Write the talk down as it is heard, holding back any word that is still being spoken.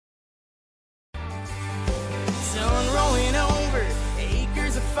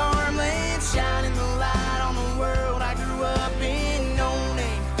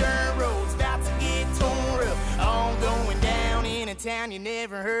town you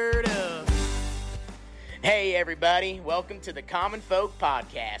never heard of. Hey everybody, welcome to the Common Folk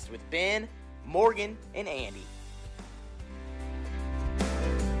Podcast with Ben, Morgan, and Andy.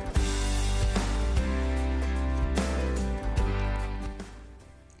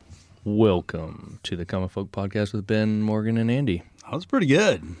 Welcome to the Common Folk Podcast with Ben, Morgan, and Andy. That was pretty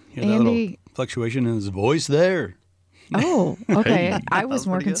good. You had that little fluctuation in his voice there. Oh, okay. Hey. I was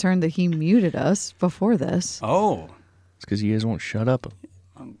more pretty good. concerned that he muted us before this. Oh. It's because you guys won't shut up.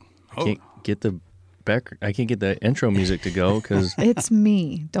 I Oh. can't get the intro music to go because, It's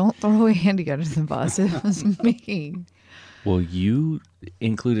me. Don't throw Andy under the bus. It was me. well, you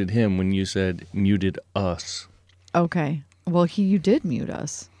included him when you said muted us. Okay. Well, you did mute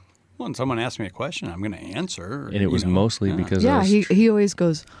us. When someone asks me a question, I'm going to answer. And it was mostly because Yeah, he always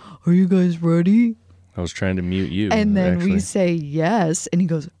goes, "Are you guys ready?" I was trying to mute you. And then actually. we say yes, and he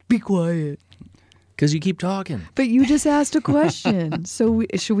goes, "Be quiet." Because you keep talking. But you just asked a question. So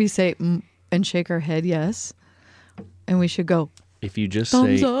should we say and shake our head yes? And we should go, If you just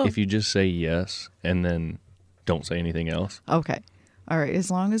Thumbs up. say yes and then don't say anything else. okay. All right.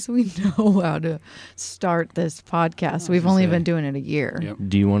 As long as we know how to start this podcast. We've only been doing it a year. Yep.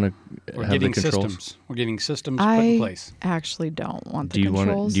 Do you want to We're have the getting controls? systems. We're getting systems put in I place. actually don't want the Do you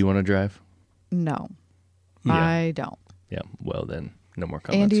controls. want to drive? No, Yeah. I don't. Yeah. Well, then no more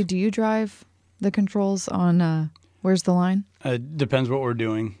comments. Andy, do you drive the controls on where's the line? Depends what we're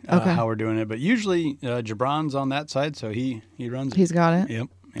doing, Okay. how we're doing it. But usually Jabron's on that side, so he runs it. He's got it. Yep.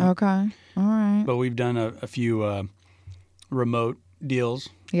 Okay. All right. But we've done a few remote deals.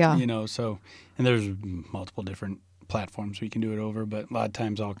 Yeah. So, and there's multiple different platforms we can do it over, but a lot of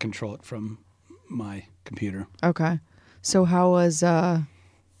times I'll control it from my computer. Okay. So how was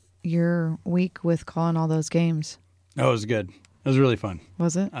your week with calling all those games? Oh, it was good. It was really fun.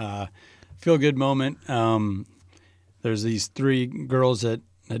 Was it? Feel good moment. There's these three girls that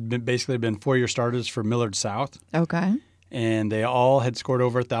had basically been 4-year starters for Millard South, Okay. and they all had scored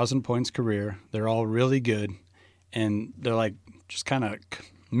over 1,000 points career. They're all really good, and they're like just kind of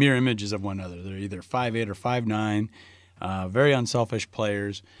mirror images of one another. They're either 5'8" or 5'9", very unselfish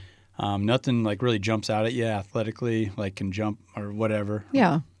players. Nothing like really jumps out at you athletically, like can jump or whatever.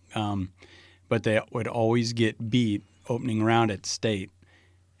 Yeah. But they would always get beat opening round at state.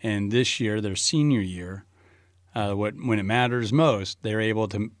 And this year, their senior year, when it matters most, they're able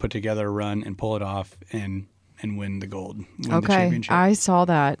to put together a run and pull it off and win the gold. Win the Okay. championship. I saw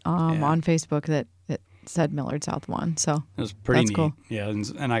that Yeah. on Facebook that it said Millard South won. So It was pretty That's neat. cool. Yeah,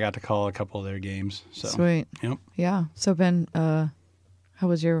 and I got to call a couple of their games. So sweet. Yep. Yeah. So Ben, how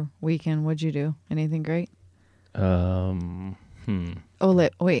was your weekend? What'd you do? Anything great? Oh,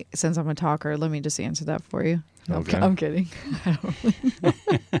 wait. Since I'm a talker, let me just answer that for you. No, Okay. I'm kidding.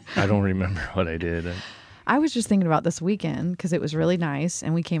 I don't remember what I did. I was just thinking about this weekend because it was really nice,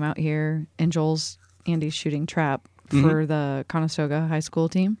 and we came out here, and Andy's shooting trap for the Conestoga High School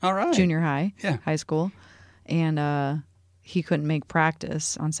team. All right. Junior high, Yeah. high school, and he couldn't make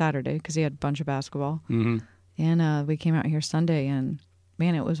practice on Saturday because he had a bunch of basketball. Mm-hmm. And we came out here Sunday, and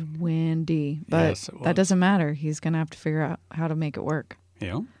man, it was windy, but Yes, it was. that doesn't matter. He's gonna have to figure out how to make it work.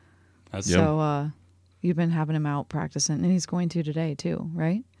 Yeah. That's Yep. So you've been having him out practicing, and he's going to today too,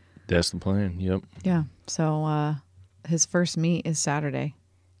 right? That's the plan. Yep. Yeah. So his first meet is Saturday,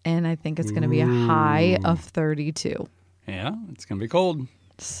 and I think it's going to be a high of 32. Yeah, it's going to be cold.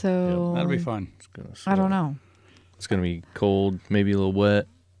 So That'll be fun. It's gonna I don't snow. know. It's gonna be cold, maybe a little wet.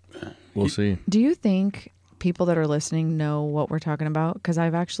 We'll see. Do you think people that are listening know what we're talking about? Because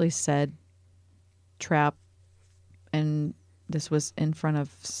I've actually said trap, and this was in front of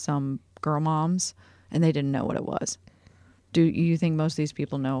some girl moms, and they didn't know what it was. Do you think most of these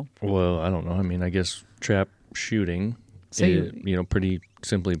people know? Well, I don't know. I mean, I guess trap shooting, So pretty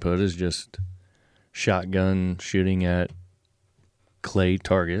simply put, is just shotgun shooting at clay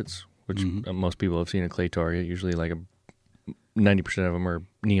targets, which most people have seen a clay target. Usually, like 90% of them are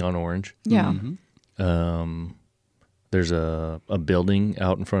neon orange. Yeah. There's a building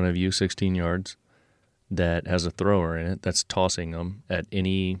out in front of you, 16 yards, that has a thrower in it that's tossing them at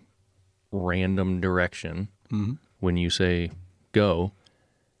any random direction when you say go,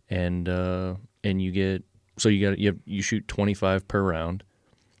 and you shoot 25 per round.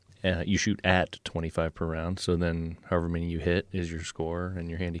 You shoot at 25 per round, so then however many you hit is your score and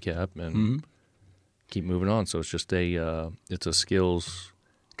your handicap, and keep moving on. So it's just it's a skills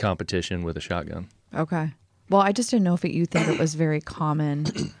competition with a shotgun. Okay. Well, I just didn't know if you think it was very common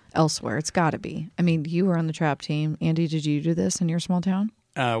elsewhere. It's got to be. I mean, you were on the trap team. Andy, did you do this in your small town?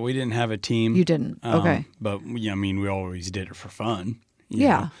 We didn't have a team. You didn't? Okay. But, yeah, I mean, we always did it for fun. you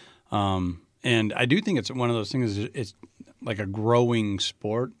Yeah. know. And I do think it's one of those things, it's like a growing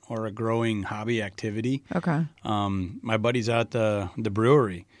sport or a growing hobby activity. Okay. My buddies out at the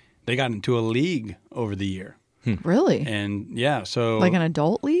brewery, they got into a league over the year. Really? And yeah, so Like an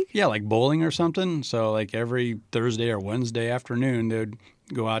adult league? yeah, like bowling or something. So like every Thursday or Wednesday afternoon, they would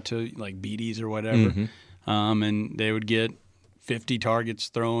go out to like Beatties or whatever, and they would get 50 targets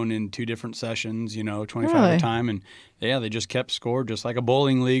thrown in 2 different sessions, 25 at Really? a time. And yeah, they just kept score just like a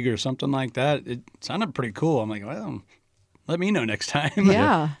bowling league or something like that. It sounded pretty cool. I'm like, well, let me know next time.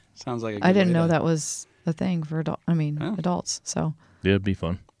 Yeah. Sounds like a good I didn't way know to- that was a thing for adults. So, Yeah, it'd be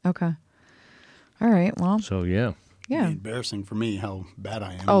fun. okay. All right. Well, So yeah, yeah. Embarrassing for me how bad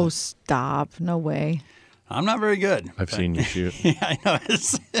I am. Oh, stop. No way. I'm not very good. I've seen you shoot. Yeah, I know.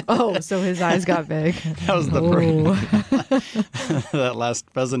 Oh, so his eyes got big. That was the Oh, that last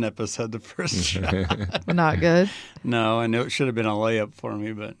pheasant episode, the first shot. not good. No, I know it should have been a layup for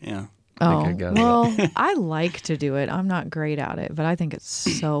me, but yeah. Oh, I got it. well, I like to do it. I'm not great at it, but I think it's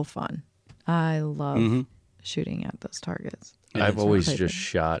so fun. I love shooting at those targets. I've It's always really just good.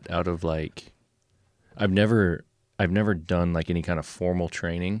 shot out of like, I've never done like any kind of formal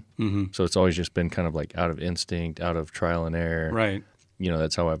training. So it's always just been kind of like out of instinct, out of trial and error. Right.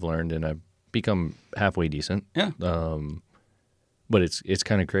 That's how I've learned, and I've become halfway decent. Yeah. But it's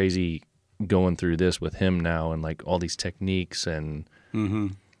kind of crazy going through this with him now, and like all these techniques and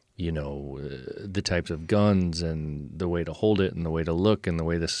the types of guns and the way to hold it and the way to look and the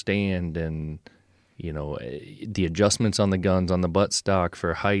way to stand and the adjustments on the guns on the buttstock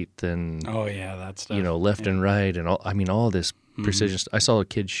for height and Oh yeah, that stuff. left and right and all this precision. I saw a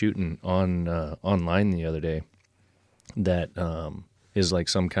kid shooting on online the other day that is like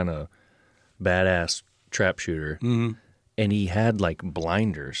some kind of badass trap shooter. And he had like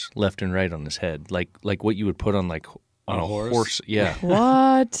blinders left and right on his head, like what you would put on like on A a horse? horse. Yeah,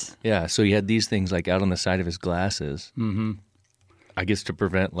 What? yeah. So he had these things like out on the side of his glasses. I guess to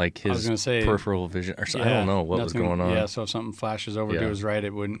prevent like was his gonna say, peripheral vision, or so, I don't know what was nothing- going on. Yeah, so if something flashes over to Yeah. his right,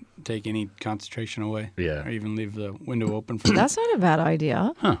 it wouldn't take any concentration away. Yeah. Or even leave the window open for That's not a bad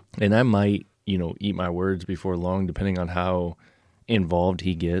idea. And I might, eat my words before long, depending on how involved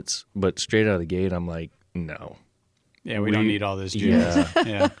he gets. But straight out of the gate, I'm like, no. Yeah, we don't need all this jazz. Yeah.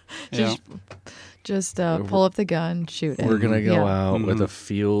 Yeah. Yeah. Just pull up the gun, shoot it. We're going to go Yeah. out with a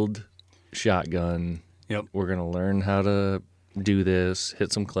field shotgun. Yep. We're going to learn how to do this,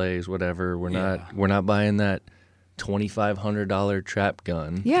 hit some clays, whatever. We're Yeah. not buying that $2,500 trap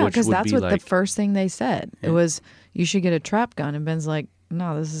gun. Yeah, which because would that's be what like, the first thing they said. It was, you should get a trap gun. And Ben's like,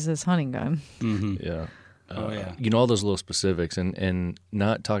 no, this is his hunting gun. Yeah. Oh, yeah. All those little specifics, and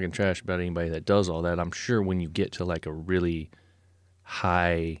not talking trash about anybody that does all that. I'm sure when you get to like a really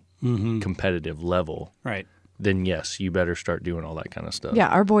high competitive level, Right. then yes, you better start doing all that kind of stuff. Yeah,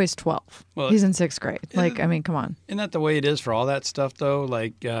 our boy's 12. Well, He's in 6th grade. Like, I mean, come on. Isn't that the way it is for all that stuff, though?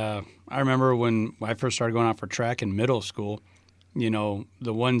 Like, I remember when I first started going out for track in middle school, the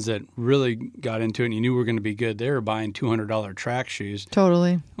ones that really got into it and you knew were going to be good, they were buying $200 track shoes.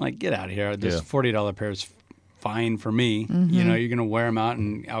 Totally. Like, get out of here. This Yeah. $40 pair is fine for me. You're going to wear them out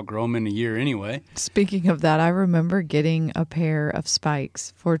and outgrow them in a year anyway. Speaking of that, I remember getting a pair of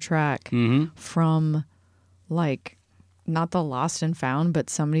spikes for track from, like, not the lost and found,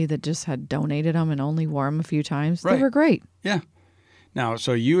 but somebody that just had donated them and only wore them a few times. Right. They were great. Yeah. Now,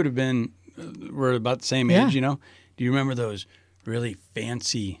 so you would have been, we're about the same Yeah. age, Do you remember those really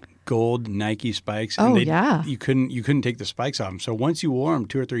fancy gold Nike spikes? Oh, they- yeah. You couldn't take the spikes off them. So once you wore them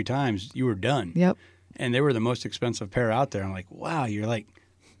 2 or 3 times, you were done. Yep. And they were the most expensive pair out there. I'm like, wow, you're like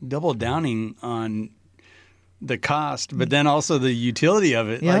double downing on the cost, but then also the utility of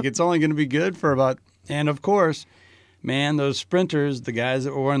it. Yep. Like it's only going to be good for about, and of course, man, those sprinters, the guys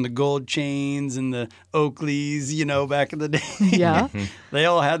that were wearing the gold chains and the Oakleys, back in the day. Yeah. They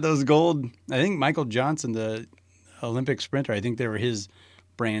all had those gold. I think Michael Johnson, the Olympic sprinter, I think they were his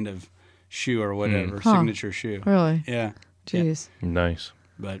brand of shoe or whatever, signature shoe. Really? Yeah. Jeez. Nice.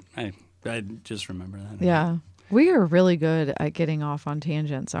 But I just remember that. Yeah. We are really good at getting off on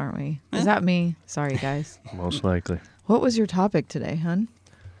tangents, aren't we? Is that me? Sorry, guys. Most likely. What was your topic today, hun?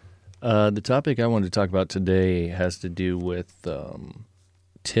 The topic I wanted to talk about today has to do with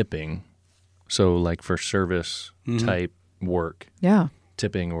tipping. So, like for service type work, Yeah.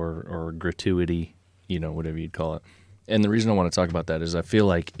 tipping or gratuity, whatever you'd call it. And the reason I want to talk about that is I feel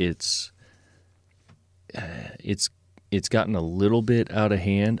like it's gotten a little bit out of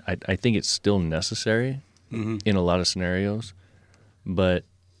hand. I think it's still necessary in a lot of scenarios, but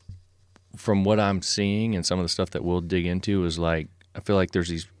from what I'm seeing and some of the stuff that we'll dig into is like I feel like there's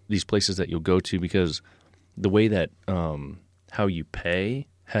these places that you'll go to because the way that how you pay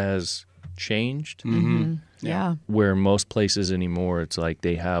has changed. Yeah. Where most places anymore, it's like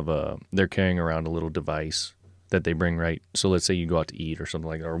they're carrying around a little device that they bring, right? So let's say you go out to eat or something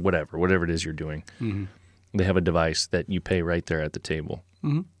like that, or whatever it is you're doing. Mm-hmm. They have a device that you pay right there at the table.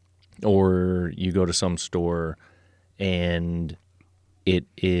 Mm-hmm. Or you go to some store and it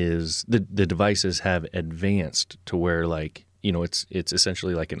is, the devices have advanced to where like, you know, it's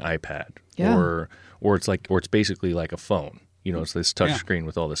essentially like an iPad or it's basically like a phone. You know, it's this touch screen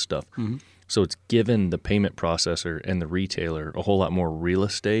with all this stuff. Mm-hmm. So it's given the payment processor and the retailer a whole lot more real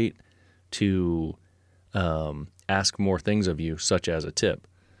estate to ask more things of you, such as a tip.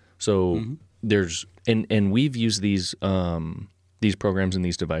 So there's and we've used these programs and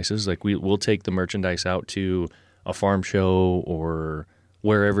these devices. Like we'll take the merchandise out to a farm show or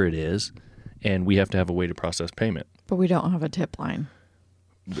wherever it is, and we have to have a way to process payment. But we don't have a tip line.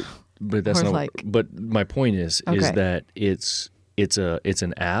 But that's not. But my point is that it's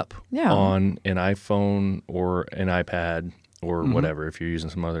an app on an iPhone or an iPad or whatever. If you're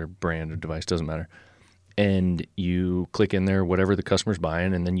using some other brand or device, doesn't matter. And you click in there whatever the customer's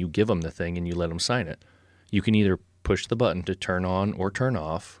buying, and then you give them the thing and you let them sign it. You can either push the button to turn on or turn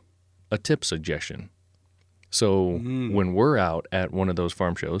off a tip suggestion. So when we're out at one of those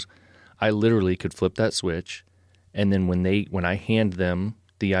farm shows, I literally could flip that switch, and then when I hand them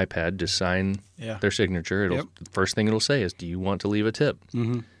the iPad to sign their signature, the first thing it'll say is, "Do you want to leave a tip?"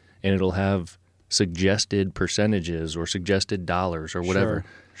 Mm-hmm. And it'll have suggested percentages or suggested dollars or whatever.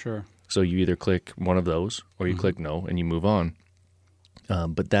 Sure. So you either click one of those or you click no and you move on.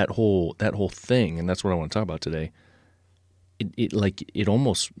 But that whole thing, and that's what I want to talk about today. It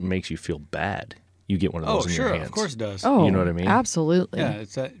almost makes you feel bad. You get one of those in your hands. Of course it does. Oh, you know what I mean? Absolutely. Yeah,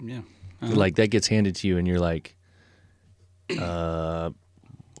 it's that. Yeah. Like that gets handed to you, and you're like,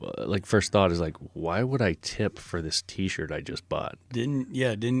 like first thought is like, why would I tip for this T-shirt I just bought? Aren't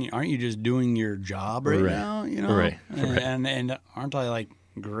you just doing your job right now? You know, Right. And aren't I like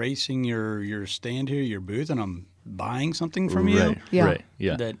gracing your stand here, your booth, and I'm buying something from you? Right. Yeah. Right.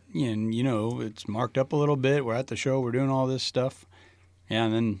 Yeah. That you know, it's marked up a little bit. We're at the show. We're doing all this stuff. Yeah,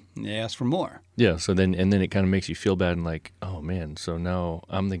 and then they ask for more. Yeah. So then it kind of makes you feel bad and like, oh man, so now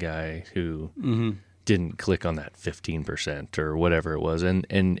I'm the guy who didn't click on that 15% or whatever it was, and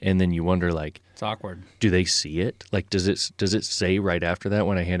then you wonder like, It's awkward. do they see it? Like, does it say right after that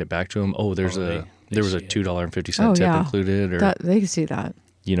when I hand it back to them? Oh, there was a $2.50 tip included, or they can see that.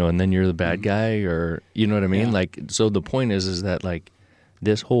 You know, and then you're the bad guy, or you know what I mean? Yeah. Like, so the point is that like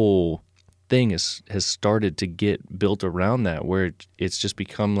this whole thing has started to get built around that, where it's just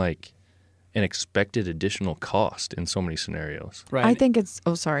become like an expected additional cost in so many scenarios. Right. I think it's.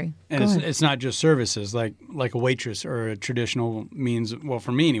 Oh, sorry. And Go ahead. it's not just services like a waitress or a traditional means. Well,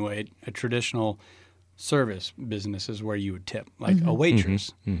 for me anyway, a traditional service business is where you would tip, like a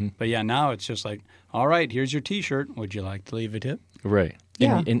waitress. Mm-hmm. But yeah, now it's just like, all right, here's your T-shirt. Would you like to leave a tip? Right.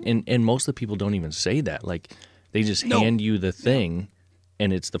 Yeah. And most of the people don't even say that. Like they just hand you the thing,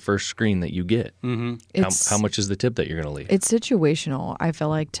 and it's the first screen that you get. Mm-hmm. How much is the tip that you're going to leave? It's situational, I feel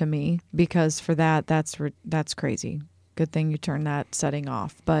like, to me, because for that's crazy. Good thing you turned that setting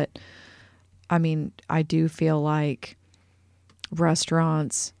off. But I mean, I do feel like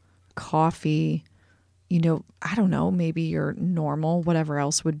restaurants, coffee, you know, I don't know, maybe your normal, whatever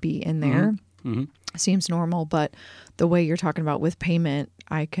else would be in there. Mm-hmm. Seems normal, but the way you're talking about with payment,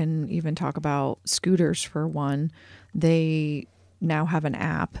 I can even talk about scooters for one. They now have an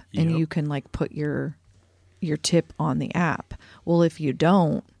app, and you can like put your tip on the app. Well, if you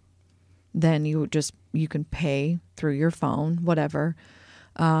don't, then you can pay through your phone, whatever.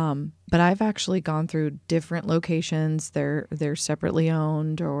 But I've actually gone through different locations. They're separately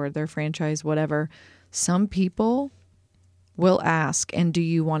owned or they're franchise, whatever. Some people will ask, and do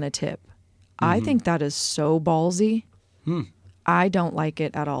you want a tip? I think that is so ballsy. I don't like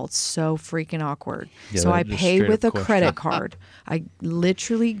it at all. It's so freaking awkward. Yeah, so I just pay straight with up a question. credit card. I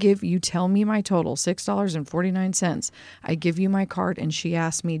literally tell me my total, $6.49. I give you my card, and she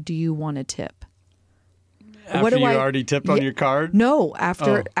asks me, do you want a tip? After you already tipped on your card? No,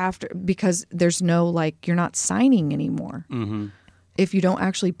 after, because there's no, like, you're not signing anymore. Mm-hmm. If you don't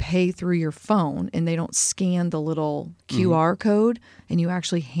actually pay through your phone and they don't scan the little QR code and you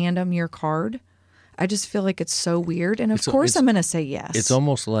actually hand them your card, I just feel like it's so weird. And of course I'm going to say yes. It's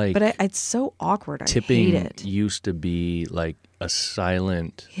almost like, but it's so awkward. I tipping hate it. used to be like a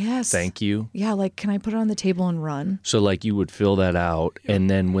silent thank you. Yeah, like, can I put it on the table and run? So like you would fill that out, and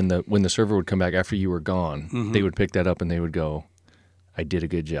then when the server would come back after you were gone, they would pick that up and they would go, I did a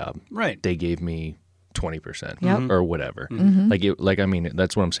good job. Right. They gave me 20% Yep. or whatever. Mm-hmm.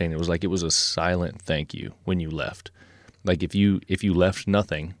 That's what I'm saying. It was a silent thank you when you left. Like if you left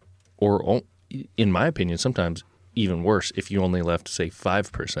nothing, or in my opinion, sometimes even worse if you only left, say,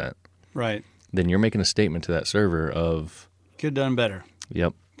 5%. Right. Then you're making a statement to that server of, Could have done better.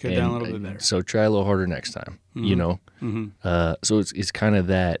 yep. Could have done a little bit better. So try a little harder next time, you know? So it's kind of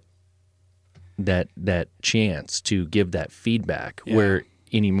that chance to give that feedback where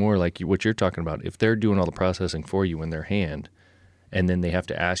anymore, like what you're talking about, if they're doing all the processing for you in their hand, and then they have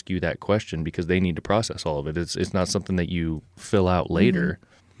to ask you that question because they need to process all of it. It's not something that you fill out later.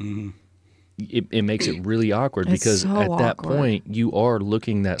 It makes it really awkward It's because so at that awkward. point you are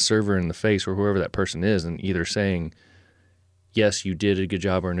looking that server in the face or whoever that person is and either saying, yes, you did a good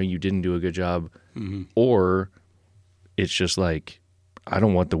job, or no, you didn't do a good job, or it's just like, I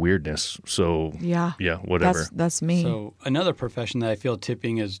don't want the weirdness, so Yeah. whatever. That's me. So another profession that I feel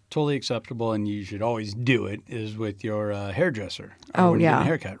tipping is totally acceptable and you should always do it is with your hairdresser. Or when you get a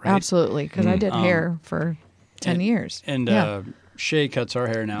haircut, right? Absolutely. Because I did hair for 10 years. And yeah. Shay cuts our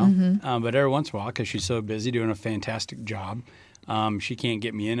hair now, but every once in a while, because she's so busy doing a fantastic job, she can't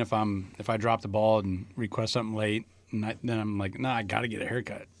get me in if I drop the ball and request something late. And then I'm like, nah, I got to get a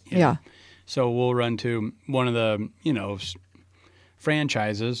haircut. you know? Yeah. So we'll run to one of the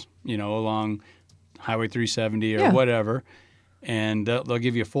franchises, along Highway 370 or whatever, and they'll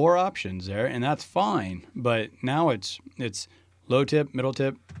give you 4 options there, and that's fine. But now it's low tip, middle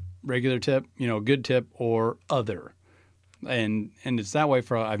tip, regular tip, good tip, or other. And it's that way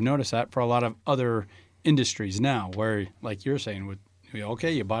I've noticed that for a lot of other industries now, where like you're saying,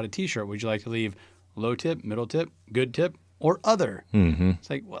 okay, you bought a T-shirt, would you like to leave low tip, middle tip, good tip, or other? Mm-hmm. It's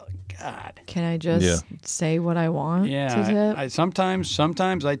like, well, God. Can I just say what I want to tip? I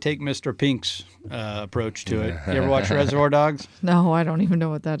sometimes I take Mr. Pink's approach to it. You ever watch Reservoir Dogs? No, I don't even know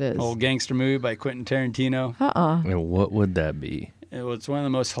what that is. Old gangster movie by Quentin Tarantino. And what would that be? It's one of the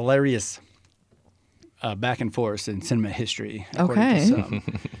most hilarious back and forth in cinema history. according Okay. to some.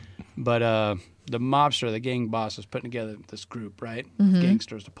 But the mobster, the gang boss, was putting together this group, right, Mm-hmm. of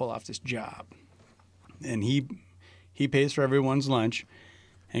gangsters to pull off this job, and he pays for everyone's lunch,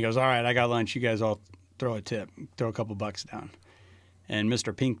 and he goes, "All right, I got lunch. You guys all throw a tip, throw a couple bucks down." And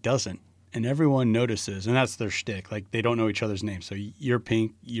Mr. Pink doesn't, and everyone notices, and that's their shtick. Like they don't know each other's names, so you're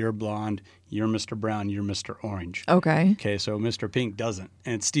Pink, you're Blonde, you're Mr. Brown, you're Mr. Orange. Okay. Okay, so Mr. Pink doesn't,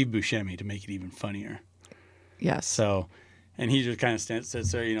 and it's Steve Buscemi to make it even funnier. Yes. So, and he just kind of sits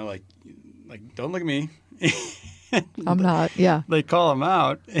there, like don't look at me. I'm not. Yeah. They call him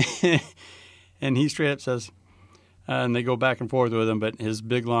out, and he straight up says, and they go back and forth with him, but his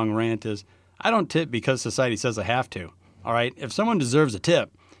big long rant is, I don't tip because society says I have to. All right? If someone deserves a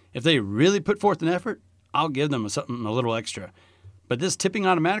tip, if they really put forth an effort, I'll give them something a little extra. But this tipping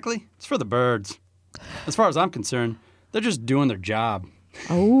automatically, it's for the birds. As far as I'm concerned, they're just doing their job.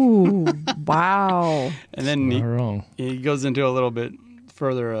 Oh, wow. And then Not wrong. he goes into a little bit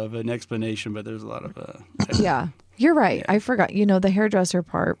further of an explanation, but there's a lot of Yeah. You're right. I forgot, the hairdresser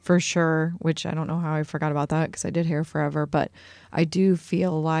part for sure, which I don't know how I forgot about that because I did hair forever, but I do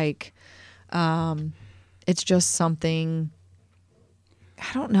feel like it's just something,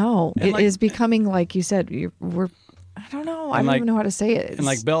 I don't know. And It is becoming, like you said, I don't know. I don't even know how to say it. And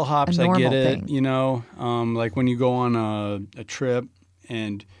like bellhops, a I get normal it, thing. like when you go on a trip,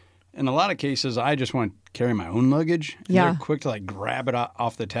 and in a lot of cases, I just want to carry my own luggage. And Yeah. They're quick to like grab it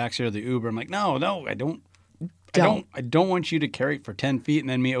off the taxi or the Uber. I'm like, no, I don't want you to carry it for 10 feet and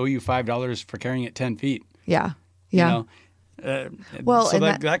then me owe you $5 for carrying it 10 feet. Yeah. Yeah. Well, so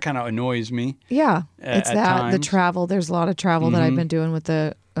and that kind of annoys me. Yeah, it's at that the times. travel. There's a lot of travel that I've been doing with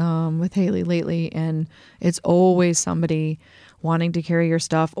with Haley lately, and it's always somebody wanting to carry your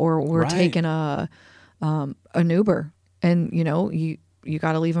stuff, or we're Right. taking an Uber, and you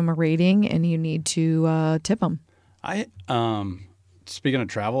got to leave them a rating, and you need to tip them. Speaking of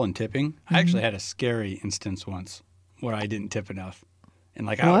travel and tipping, I actually had a scary instance once where I didn't tip enough, and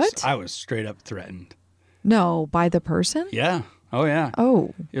like What? I was straight up threatened. No, by the person. Yeah. Oh yeah.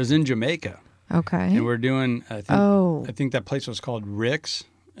 Oh, It was in Jamaica, okay. and we're doing. I think that place was called Rick's,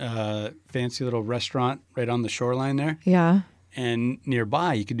 fancy little restaurant right on the shoreline there. Yeah. And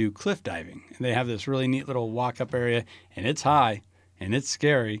nearby, you could do cliff diving, and they have this really neat little walk-up area, and it's high, and it's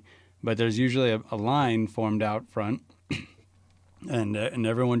scary, but there's usually a line formed out front, and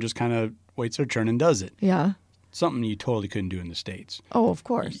everyone just kind of waits their turn and does it. Yeah. Something you totally couldn't do in the States, Oh, of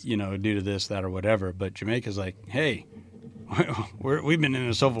course. due to this, that, or whatever. But Jamaica's like, hey, we've been in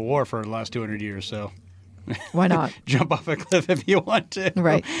a civil war for the last 200 years, so Why not? jump off a cliff if you want to.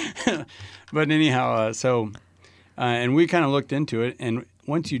 Right. But anyhow, and we kind of looked into it, and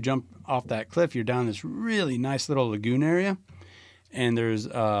once you jump off that cliff, you're down this really nice little lagoon area, and there's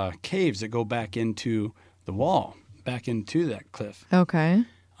caves that go back into the wall, back into that cliff. Okay.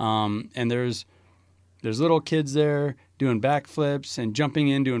 And there's little kids there doing backflips and jumping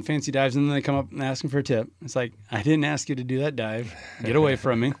in, doing fancy dives, and then they come up and asking for a tip. It's like, I didn't ask you to do that dive. Get away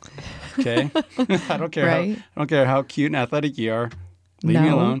from me. Okay? I don't care Right. I don't care how cute and athletic you are. Leave me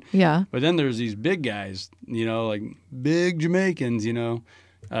No. alone. Yeah. But then there's these big guys, like big Jamaicans,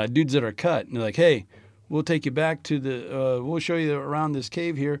 dudes that are cut. And they're like, hey, we'll take you back to we'll show you around this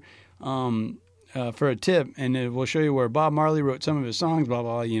cave here for a tip, and we'll show you where Bob Marley wrote some of his songs, blah,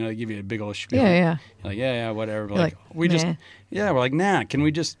 blah, they give you a big old spiel. Yeah. You're like, yeah, whatever. But You're like, like, we just, nah. we're like, nah, can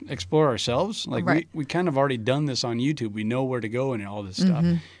we just explore ourselves? Like, Right. we kind of already done this on YouTube. We know where to go and all this stuff.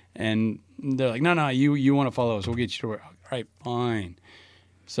 Mm-hmm. And they're like, no, you want to follow us. We'll get you to where, all right, fine.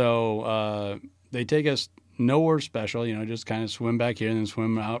 So they take us nowhere special, just kind of swim back here and then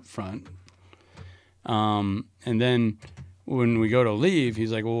swim out front. And then when we go to leave,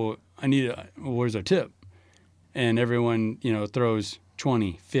 he's like, well, where's our tip? And everyone, throws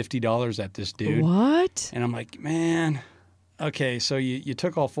 $20, $50 at this dude. What? And I'm like, man, okay, so you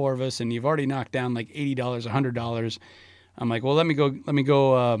took all four of us and you've already knocked down like $80, $100. I'm like, well, let me go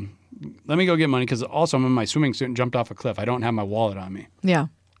get money, because also I'm in my swimming suit and jumped off a cliff. I don't have my wallet on me. Yeah.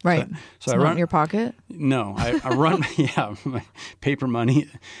 Right. So It's I not run in your pocket. No, I run, my paper money.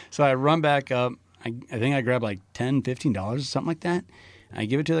 So I run back up. I think I grab like $10, $15 or something like that. I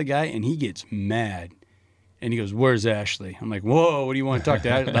give it to the guy, and he gets mad. And he goes, where's Ashley? I'm like, whoa, what do you want to talk to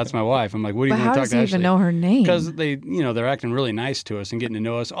Ashley? That's my wife. I'm like, what do you But want how to talk does to he Ashley? even know her name? Because they're acting really nice to us and getting to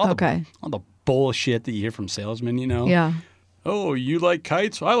know us. All the bullshit that you hear from salesmen, Yeah. Oh, you like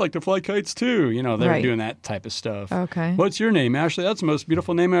kites? I like to fly kites too. They're Right. doing that type of stuff. Okay. What's your name, Ashley? That's the most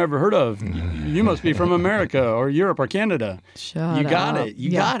beautiful name I ever heard of. You must be from America or Europe or Canada. Shut You got up. it.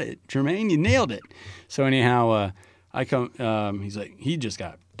 You Yeah. got it, Jermaine. You nailed it. So anyhow, I come. He's like, he just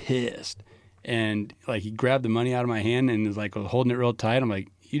got pissed, and like he grabbed the money out of my hand and was like holding it real tight. I'm like,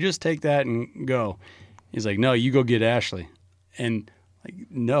 you just take that and go. He's like, no, you go get Ashley. And like,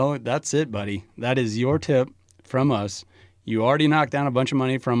 no, that's it, buddy. That is your tip from us. You already knocked down a bunch of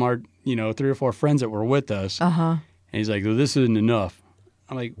money from our, 3 or 4 friends that were with us. Uh-huh. And he's like, well, this isn't enough.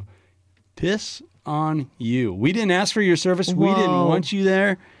 I'm like, piss on you. We didn't ask for your service. We didn't Whoa. want you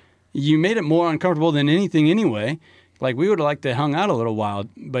there. You made it more uncomfortable than anything anyway. Like, we would have liked to hung out a little while,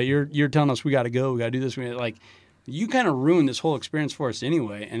 but you're telling us we got to go, we got to do this. You kind of ruined this whole experience for us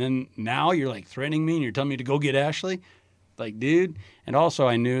anyway. And then now you're like threatening me and you're telling me to go get Ashley. Like, dude. And also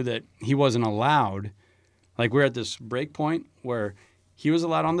I knew that he wasn't allowed. Like, we're at this break point where he was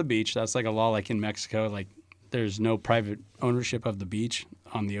allowed on the beach. That's like a law like in Mexico. Like, there's no private ownership of the beach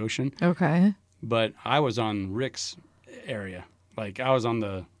on the ocean. Okay. But I was on Rick's area. Like, I was on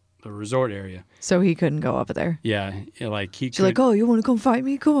the resort area. So he couldn't go up there. Yeah, like he She's could. like, oh, you want to come fight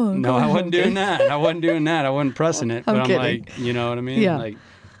me? Come on. No, come I on." wasn't doing that. I wasn't pressing it. I'm But I'm kidding. like, you know what I mean? Yeah. Like,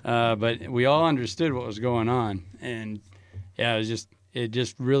 but we all understood what was going on, and yeah, it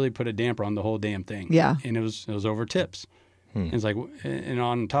just really put a damper on the whole damn thing. Yeah. And it was over tips. And it's like, and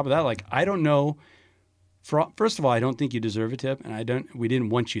on top of that, like, I don't know. First of all, I don't think you deserve a tip, and we didn't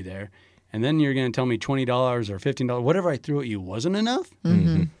want you there. And then you're going to tell me $20 or $15, whatever I threw at you wasn't enough.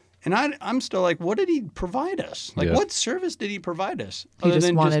 Mm-hmm. And I'm still like, what did he provide us? Like, Yeah. what service did he provide us? He Other just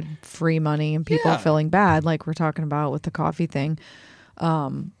than wanted free money and people Yeah. feeling bad, like we're talking about with the coffee thing.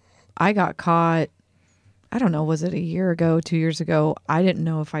 I got caught, I don't know, was it a year ago, 2 years ago? I didn't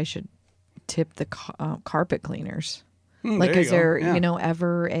know if I should tip the carpet cleaners. Like, there you is go. there, Yeah.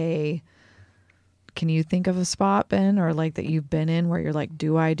 ever can you think of a spot, Ben, or like that you've been in where you're like,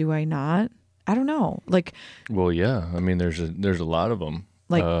 do I not? I don't know. Like Well, yeah. I mean, there's a lot of them.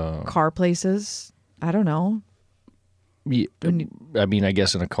 car places. I don't know. Yeah, I mean, I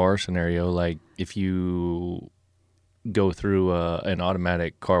guess in a car scenario, like if you go through an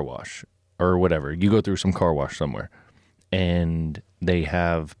automatic car wash or whatever, you go through some car wash somewhere, and they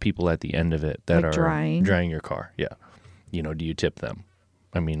have people at the end of it that Like are drying? your car. Yeah, do you tip them?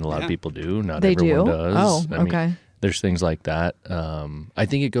 I mean, a lot of Yeah. people do. Not They everyone do? does. Oh, I mean, okay. there's things like that. I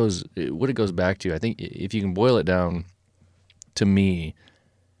think it goes back to. I think if you can boil it down, to me,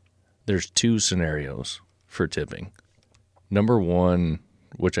 there's 2 scenarios for tipping. Number one,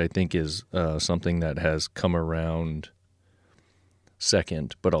 which I think is something that has come around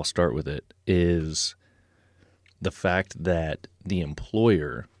second, but I'll start with it, is the fact that the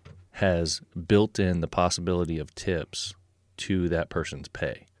employer has built in the possibility of tips to that person's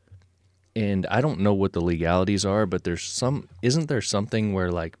pay. And I don't know what the legalities are, but isn't there something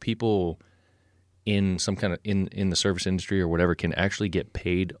where like people in some kind of in the service industry or whatever can actually get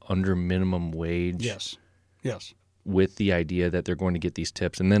paid under minimum wage? Yes. With the idea that they're going to get these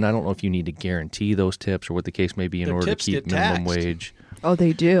tips. And then I don't know if you need to guarantee those tips or what the case may be in The order to tips keep get minimum taxed. wage. Oh,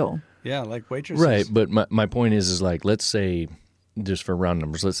 they do. Yeah, like waitresses. Right, but my point is like, let's say, just for round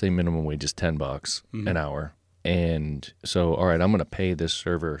numbers, let's say minimum wage is $10 an hour. And so, all right, I'm going to pay this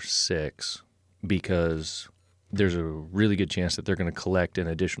server $6 because there's a really good chance that they're going to collect an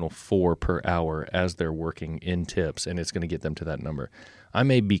additional $4 per hour as they're working in tips, and it's going to get them to that number. I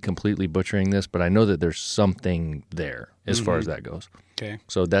may be completely butchering this, but I know that there's something there as far as that goes. Okay.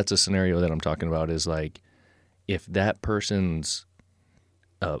 So that's a scenario that I'm talking about is like, if that person's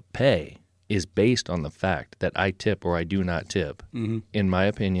pay is based on the fact that I tip or I do not tip, in my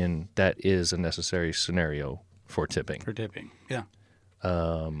opinion, that is a necessary scenario for tipping. For tipping, yeah.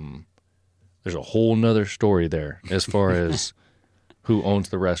 There's a whole nother story there as far as who owns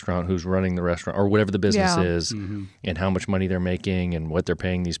the restaurant, who's running the restaurant, or whatever the business is, and how much money they're making and what they're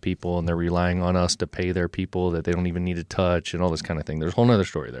paying these people, and they're relying on us to pay their people that they don't even need to touch and all this kind of thing. There's a whole nother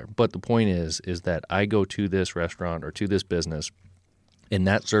story there. But the point is that I go to this restaurant or to this business, and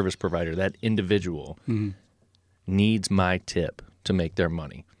that service provider, that individual, needs my tip to make their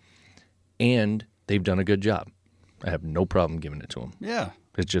money. And they've done a good job. I have no problem giving it to them. Yeah.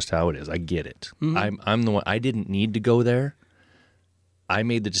 It's just how it is. I get it. I'm the one. I didn't need to go there. I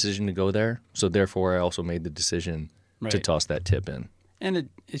made the decision to go there, so therefore I also made the decision to Right. toss that tip in. And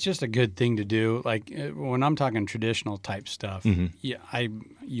it's just a good thing to do. Like when I'm talking traditional type stuff,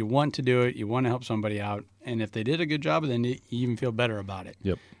 you want to do it. You want to help somebody out. And if they did a good job, then you even feel better about it.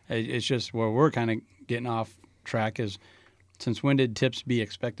 Yep. It's just where we're kind of getting off track is since when did tips be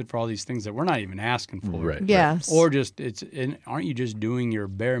expected for all these things that we're not even asking for? Right. Yes. Or just aren't you just doing your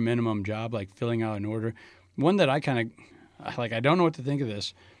bare minimum job, like filling out an order? One that I kind of like, I don't know what to think of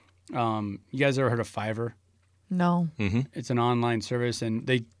this. You guys ever heard of Fiverr? No. It's an online service, and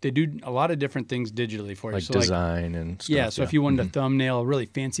they do a lot of different things digitally for you. Like So design and stuff. yeah. So if you wanted a thumbnail, a really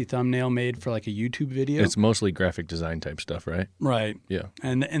fancy thumbnail made for like a YouTube video, It's mostly graphic design type stuff, right? right? Yeah.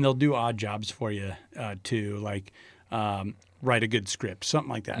 And they'll do odd jobs for you too, like write a good script, something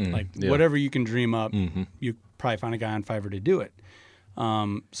like that. Like whatever you can dream up, you probably find a guy on Fiverr to do it.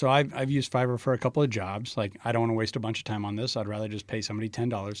 So I've used Fiverr for a couple of jobs. Like I don't want to waste a bunch of time on this. I'd rather just pay somebody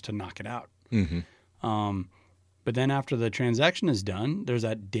 $10 to knock it out. But then after the transaction is done, there's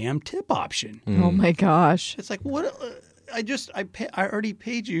that damn tip option. Oh my gosh. It's like, what? I already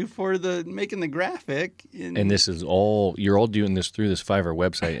paid you for making the graphic. And this is all, you're all doing this through this Fiverr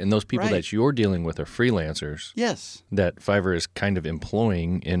website. And those people Right. that you're dealing with are freelancers yes, that Fiverr is kind of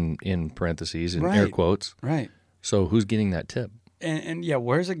employing in parentheses, in air Right. quotes. right. So who's getting that tip? And yeah,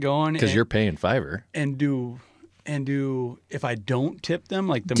 where's it going? Because And- you're paying Fiverr. and do if I don't tip them,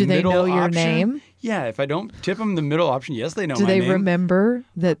 like the Do they middle know your option- name? Yeah, if I don't tip them the middle option, yes, they know Do my they name. remember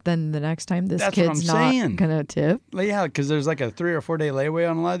that then the next time this That's what kid's I'm not saying. going to tip? Well, yeah, because there's like a 3 or 4 day layaway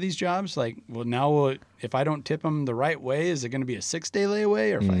on a lot of these jobs. Like, well, now if I don't tip them the right way, is it going to be a 6 day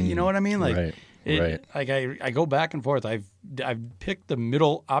layaway, or if you know what I mean? Like, right, right. Like I go back and forth. I've picked the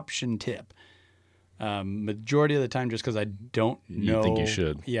middle option tip. Majority of the time, just because I don't know. You think you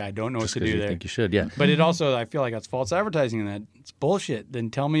should. Yeah, I don't know Just what to 'cause do you there. think you should, yeah. But it also, I feel like that's false advertising, and that it's bullshit. Then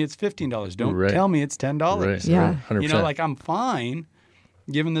tell me it's $15. Don't Right. tell me it's $10. Right. Yeah. Right. 100%. You know, like I'm fine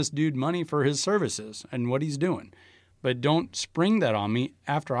giving this dude money for his services and what he's doing, but don't spring that on me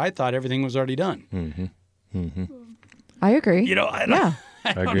after I thought everything was already done. I agree. You know, I don't, Yeah.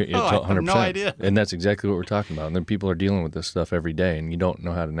 I agree. know. I have no idea. And that's exactly what we're talking about. And then people are dealing with this stuff every day, and you don't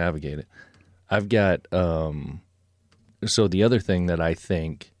know how to navigate it. I've got so the other thing that I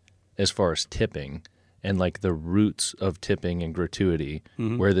think, as far as tipping and like the roots of tipping and gratuity,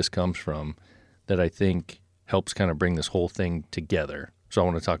 where this comes from, that I think helps kind of bring this whole thing together. So I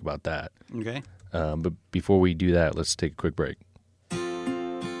want to talk about that. Okay. But before we do that, let's take a quick break.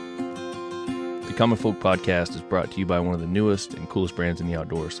 The Common Folk Podcast is brought to you by one of the newest and coolest brands in the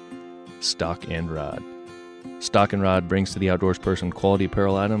outdoors, Stock and Rod. Stock and Rod brings to the outdoors person quality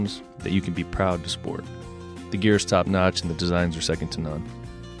apparel items that you can be proud to sport. The gear is top-notch and the designs are second to none.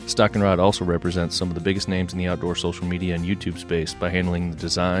 Stock and Rod also represents some of the biggest names in the outdoor social media and YouTube space by handling the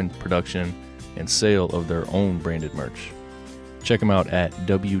design, production, and sale of their own branded merch. Check them out at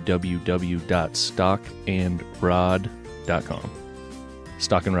www.stockandrod.com.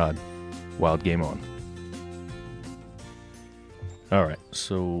 Stock and Rod, wild game on. All right,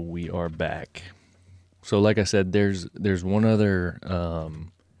 so we are back. So, like I said, there's one other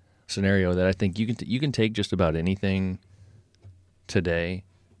scenario that I think you can take just about anything today,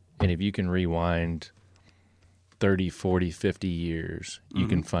 and if you can rewind 30, 40, 50 years, you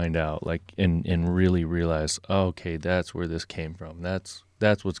can find out like and really realize, oh, okay, that's where this came from. That's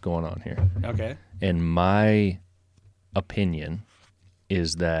what's going on here. Okay. And my opinion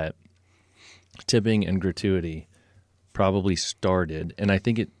is that tipping and gratuity probably started, and I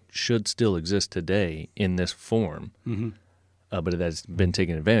think it should still exist today in this form, but that's been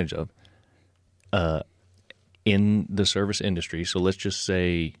taken advantage of in the service industry. So let's just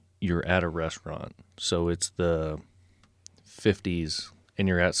say you're at a restaurant. So it's the 50s and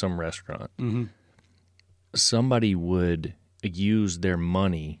you're at some restaurant. Somebody would use their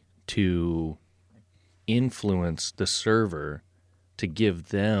money to influence the server to give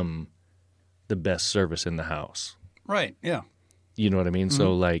them the best service in the house. Right, yeah. You know what I mean?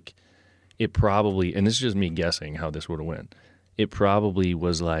 So like it probably, and this is just me guessing how this would have went. It probably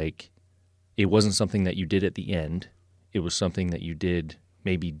was like, it wasn't something that you did at the end. It was something that you did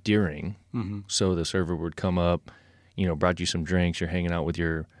maybe during. So the server would come up, you know, brought you some drinks, you're hanging out with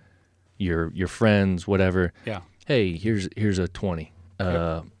your friends, whatever. Yeah. Hey, here's a 20.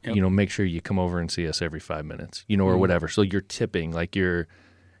 Yep. You know, make sure you come over and see us every 5 minutes, you know, or whatever. So you're tipping, like you're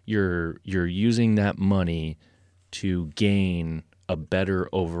using that money to gain a better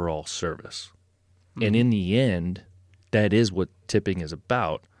overall service. And in the end, that is what tipping is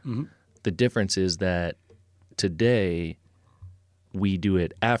about. The difference is that today we do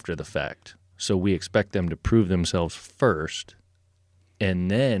it after the fact. So we expect them to prove themselves first, and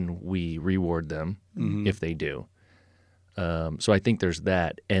then we reward them if they do. So I think there's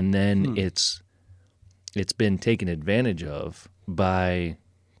that. And then it's been taken advantage of by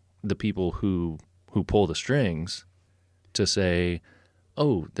the people who pull the strings to say,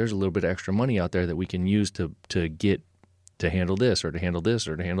 oh, there's a little bit of extra money out there that we can use to get to handle this or to handle this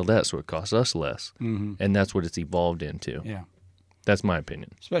or to handle that, so it costs us less. And that's what it's evolved into. Yeah. That's my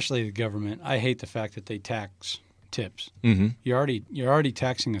opinion. Especially the government. I hate the fact that they tax tips. Mm-hmm. You're already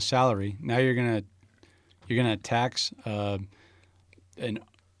taxing a salary. Now you're gonna tax an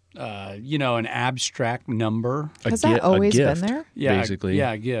abstract number. Has that always been gift, there? Yeah, basically.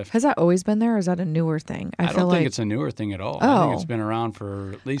 Yeah, a gift. Has that always been there, or is that a newer thing? I feel don't like think it's a newer thing at all. I Oh. think it's been around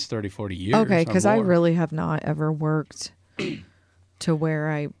for at least 30, 40 years. okay, because because I really have not ever worked to where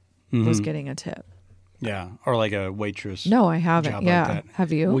I was getting a tip. Yeah, or like a waitress. No, I haven't. Job Yeah, like that.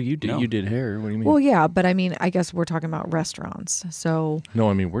 have you? Well, you did. No. You did hair. What do you mean? Well, yeah, but I mean, I guess we're talking about restaurants. So, No,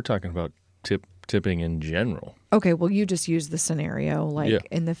 I mean we're talking about tipping in general. okay, well, you just used the scenario like Yeah.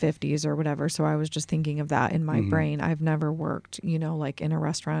 in the 50s or whatever. So I was just thinking of that in my brain. I've never worked, like in a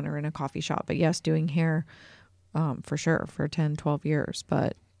restaurant or in a coffee shop. But yes, doing hair for sure for 10, 12 years.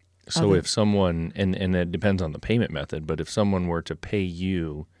 But So if someone, and it depends on the payment method, but if someone were to pay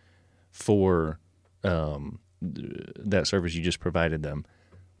you for that service you just provided them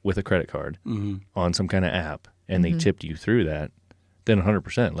with a credit card on some kind of app, and they tipped you through that, then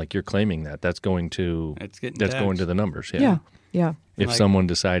 100%, like you're claiming that's going to It's going taxed. to the numbers. yeah. If Like- someone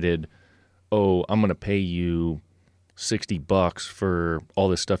decided, oh, I'm going to pay you $60 for all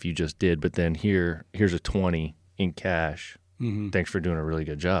this stuff you just did, but then here's a 20 in cash. Thanks for doing a really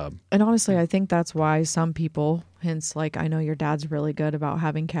good job. And honestly, I think that's why some people, hence, like, I know your dad's really good about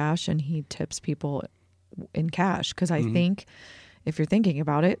having cash and he tips people in cash. Because I think if you're thinking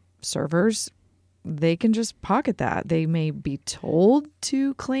about it, servers, they can just pocket that. They may be told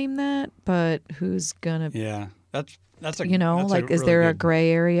to claim that, but who's going to, Yeah, that's a is really there a good-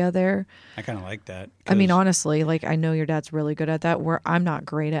 gray area there? I kind of like that. I mean, 'cause- honestly, like, I know your dad's really good at that, where I'm not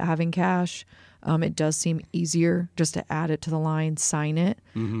great at having cash. It does seem easier just to add it to the line, sign it,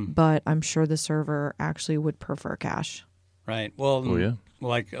 but I'm sure the server actually would prefer cash. right. Well, Oh, yeah.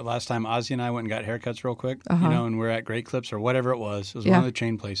 like last time, Ozzy and I went and got haircuts real quick, Uh-huh. and we're at Great Clips or whatever it was. It was Yeah. one of the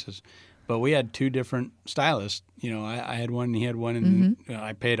chain places. But we had two different stylists. I had one and he had one, and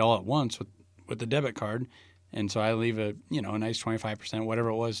I paid all at once with the debit card. And so I leave a nice 25%, whatever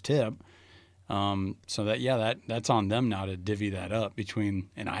it was, tip. So that's on them now to divvy that up between,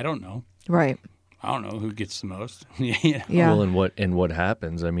 and I don't know who gets the most. Yeah. Well, and what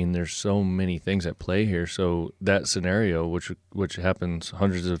happens? I mean, there's so many things at play here. So that scenario, which happens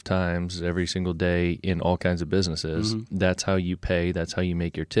hundreds of times every single day in all kinds of businesses, that's how you pay. That's how you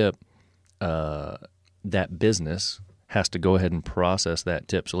make your tip. That business has to go ahead and process that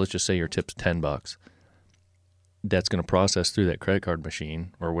tip. So let's just say your tip's $10. That's going to process through that credit card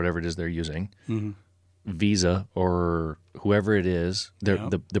machine or whatever it is they're using. Visa or whoever it is,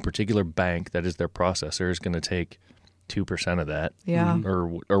 the particular bank that is their processor is going to take 2% of that, Yeah. or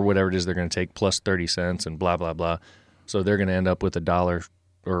whatever it is they're going to take plus 30 cents and blah blah blah. So they're going to end up with $1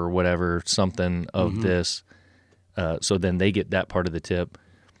 or whatever something of this. So then they get that part of the tip.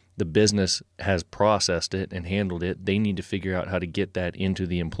 The business has processed it and handled it. They need to figure out how to get that into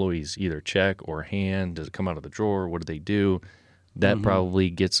the employee's either check or hand. Does it come out of the drawer? What do they do? That probably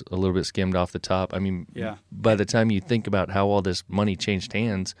gets a little bit skimmed off the top. I mean, Yeah. by the time you think about how all this money changed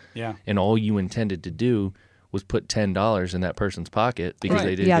hands Yeah. and all you intended to do was put $10 in that person's pocket because Right.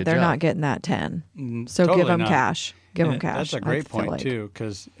 they did a Yeah, good they're job. not getting that 10. So Totally give them not. cash. Give them And cash. That's a I great feel point like. too,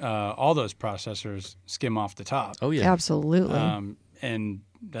 because all those processors skim off the top. Oh yeah. Absolutely. And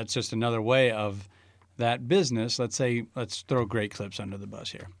that's just another way of that business. Let's throw Great Clips under the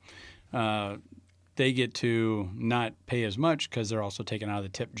bus here. They get to not pay as much because they're also taken out of the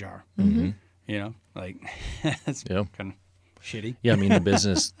tip jar. Mm-hmm. You know, like that's Yeah. kind of shitty. Yeah, I mean the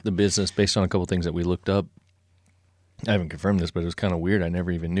business based on a couple things that we looked up. I haven't confirmed this, but it was kind of weird. I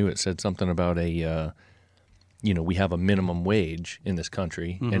never even knew it said something about we have a minimum wage in this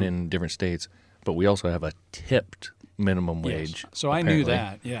country and in different states, but we also have a tipped minimum wage. So I knew apparently.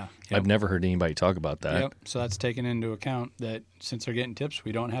 that. Yeah. Yep. I've never heard anybody talk about that. Yep. So that's taken into account that since they're getting tips,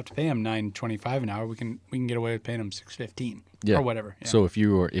 we don't have to pay them $9.25 an hour. We can get away with paying them $6.15 Yeah. or whatever. Yeah. So if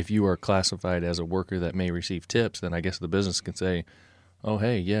you are classified as a worker that may receive tips, then I guess the business can say, "Oh,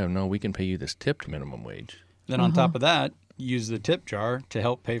 hey, yeah, no, we can pay you this tipped minimum wage." then on top of that, use the tip jar to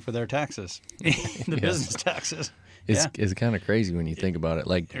help pay for their taxes, the business taxes. It's kind of crazy when you think about it.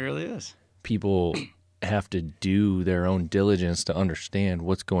 Like It really is. people have to do their own diligence to understand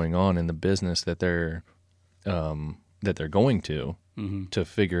what's going on in the business that they're going to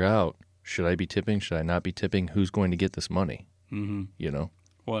figure out, should I be tipping, should I not be tipping, who's going to get this money.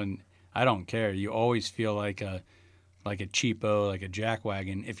 Well, and I don't care. You always feel like a cheapo, like a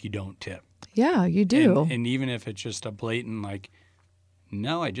jackwagon if you don't tip. yeah, you do. And even if it's just a blatant like,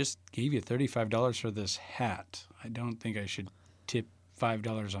 no, I just gave you $35 for this hat. I don't think I should tip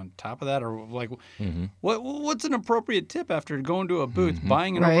 $5 on top of that, or like, what's an appropriate tip after going to a booth,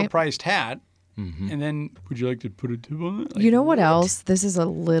 buying an Right. overpriced hat, and then would you like to put a tip on it? Like, You know what else? This is a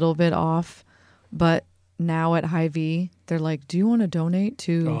little bit off, but now at Hy-Vee, they're like, do you want to donate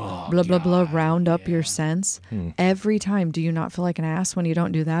to blah, blah, blah, round up your cents? Every time. Do you not feel like an ass when you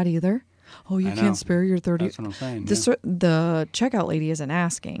don't do that either? Oh, you I know. can't spare your 30. That's what I'm saying. The checkout lady isn't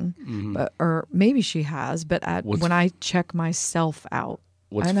asking, but, or maybe she has, but when I check myself out,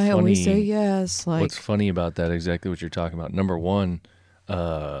 What's and I always say funny- yes. Like, What's funny about that, exactly what you're talking about. Number one,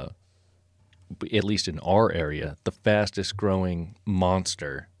 at least in our area, the fastest growing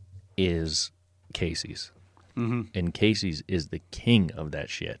monster is Casey's. And Casey's is the king of that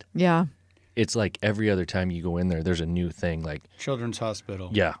shit. yeah. It's like every other time you go in there, there's a new thing. Like, Children's Hospital.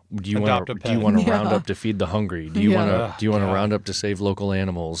 yeah, do you Adopt want a to round pet. up to feed the hungry? Do you Yeah. want to round up to save local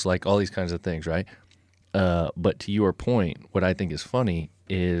animals? Like all these kinds of things, right? But to your point, what I think is funny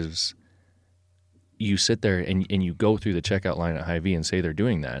is you sit there and you go through the checkout line at Hy-Vee and say they're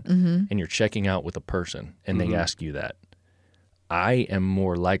doing that, and you're checking out with a person, and they ask you that. I am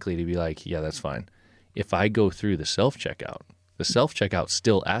more likely to be like, yeah, that's fine. If I go through the self-checkout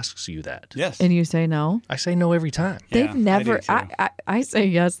still asks you that. Yes. And you say no? I say no every time. Yeah, They've never, I do too. I say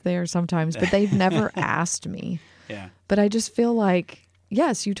yes there sometimes, but they've never asked me. Yeah. But I just feel like,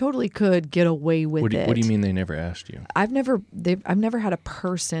 yes, you totally could get away with it. What do you mean they never asked you? I've never had a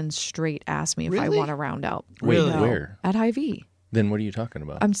person straight ask me if I Really? want to round out. Really? No. Where? At Hy-Vee. Then what are you talking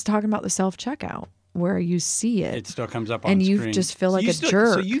about? I'm just talking about the self-checkout where you see it. It still comes up on And you screen. just feel like you a So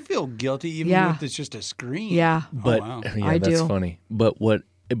jerk. you feel guilty even Yeah. if it's just a screen. Yeah. But wow. yeah, I that's do. funny. But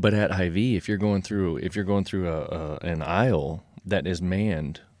at Hy-Vee, if you're going through an aisle that is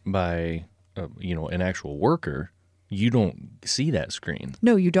manned by an actual worker, you don't see that screen.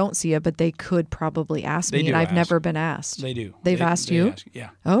 No, you don't see it, but they could probably ask They me, do and I've ask. never been asked. They do. They've They- asked they you? ask- yeah.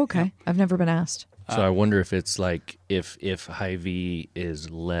 Oh, okay. I've never been asked. So I wonder if it's like if Hy-Vee is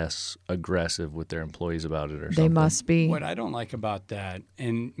less aggressive with their employees about it or something. They must be. What I don't like about that,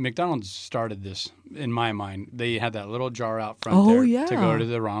 and McDonald's started this in my mind. They had that little jar out front Oh, there yeah. to go to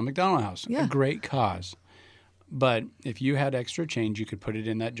the Ronald McDonald House. Yeah. A great cause. But if you had extra change, you could put it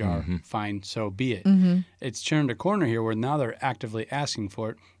in that jar. Mm-hmm. Fine, so be it. Mm-hmm. It's turned a corner here where now they're actively asking for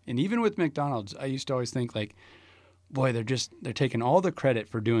it. And even with McDonald's, I used to always think like, boy, they're taking all the credit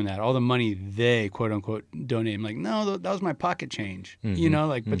for doing that, all the money they quote unquote donate. I'm like, no, that was my pocket change,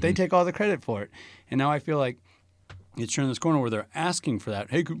 but they take all the credit for it. And now I feel like it's turned this corner where they're asking for that.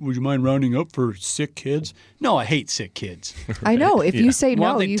 Hey, would you mind rounding up for sick kids? No, I hate sick kids. I know. If you say Why no,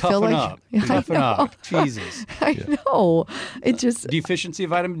 don't they you toughen feel like up? Toughen up. Jesus. I know. It just. Deficiency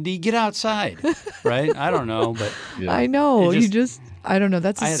of vitamin D, get outside, right? I don't know, but I know. It just- I don't know.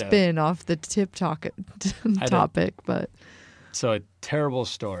 That's I a had a- spin off the tip topic, but so a terrible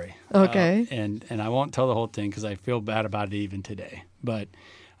story. Okay. And I won't tell the whole thing because I feel bad about it even today. But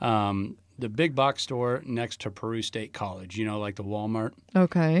the big box store next to Peru State College, like the Walmart,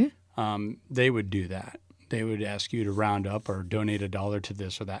 okay. they would do that. They would ask you to round up or donate $1 to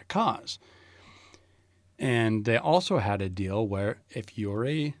this or that cause. And they also had a deal where if you're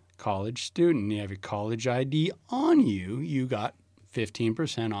a college student, you have your college ID on you, you got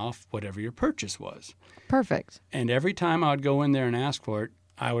 15% off whatever your purchase was. Perfect. And every time I would go in there and ask for it,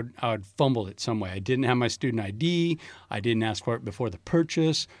 I would fumble it some way. I didn't have my student ID. I didn't ask for it before the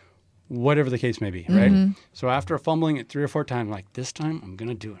purchase, whatever the case may be, right? So after fumbling it 3 or 4 times, I'm like, this time I'm going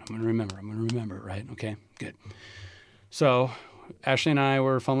to do it. I'm going to remember it, right? Okay, good. So Ashley and I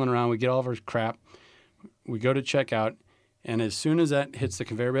were fumbling around. We get all of our crap. We go to checkout. And as soon as that hits the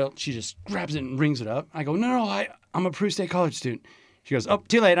conveyor belt, she just grabs it and rings it up. I go, no, I'm a Peru State College student. She goes, oh,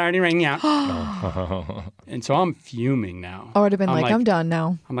 too late. I already rang you out. And so I'm fuming now. I would have been like, I'm done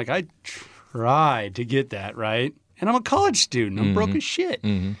now. I'm like, I tried to get that, right? And I'm a college student. I'm broke as shit.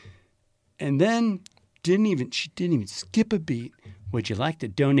 And then she didn't even skip a beat. Would you like to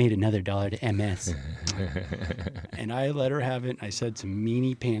donate another $1 to MS? And I let her have it. I said some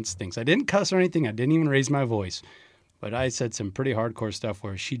meanie pants things. I didn't cuss or anything. I didn't even raise my voice. But I said some pretty hardcore stuff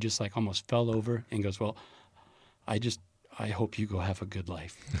where she just like almost fell over and goes, well, I hope you go have a good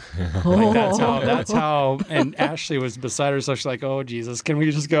life. Like that's how, and Ashley was beside herself. She's like, oh, Jesus, can we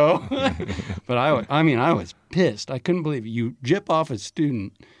just go? But I was pissed. I couldn't believe it. You jip off a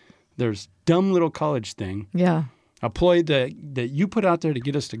student. There's dumb little college thing. Yeah. A ploy that you put out there to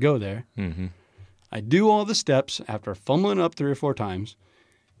get us to go there. I do all the steps after fumbling up 3 or 4 times.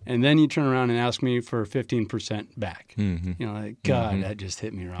 And then you turn around and ask me for 15% back. You know, like, God, that just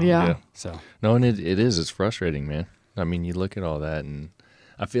hit me wrong. Yeah. So No, and it's frustrating, man. I mean, you look at all that, and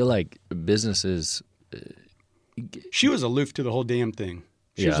I feel like businesses. She was aloof to the whole damn thing.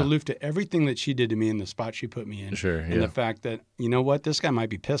 She was Yeah. aloof to everything that she did to me in the spot she put me in. Sure, And yeah. the fact that, you know what, this guy might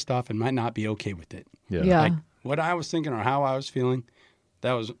be pissed off and might not be okay with it. Yeah. Like, what I was thinking or how I was feeling,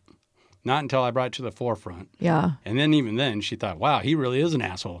 that was not until I brought it to the forefront. Yeah. And then even then, she thought, wow, he really is an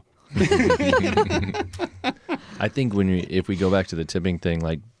asshole. I think if we go back to the tipping thing,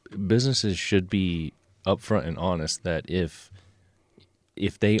 like businesses should be upfront and honest that if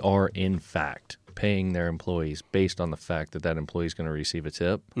they are in fact paying their employees based on the fact that employee is going to receive a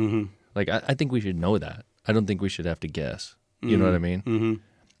tip, like I think we should know that. I don't think we should have to guess. You know what I mean?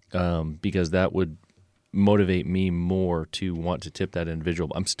 Because that would motivate me more to want to tip that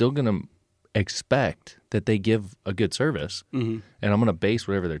individual. I'm still going to expect that they give a good service, and I'm going to base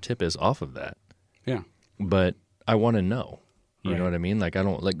whatever their tip is off of that. Yeah. But I want to know. You Right. know what I mean? Like I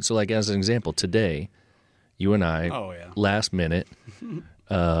don't like so like as an example, today, you and I, last minute,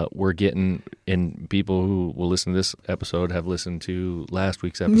 we're getting, and people who will listen to this episode have listened to last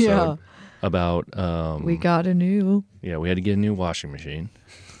week's episode about We got a new. yeah, we had to get a new washing machine.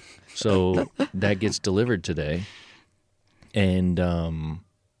 So that gets delivered today, and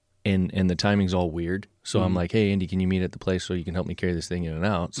the timing's all weird. So I'm like, hey, Andy, can you meet at the place so you can help me carry this thing in and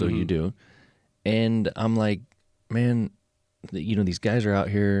out? So you do. And I'm like, man, these guys are out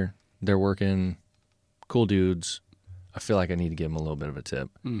here. They're working. Cool dudes. I feel like I need to give them a little bit of a tip.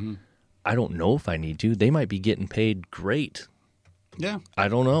 I don't know if I need to. They might be getting paid great. Yeah. I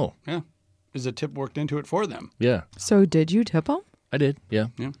don't know. Yeah. Is a tip worked into it for them? Yeah, So did you tip them? I did. Yeah.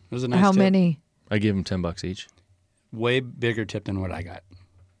 Yeah. It was a nice How tip. many? I give them $10 each. Way bigger tip than what I got.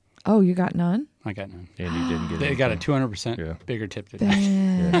 Oh, you got none? I got none. And you didn't get They got a anything. 200% Yeah. bigger tip than I.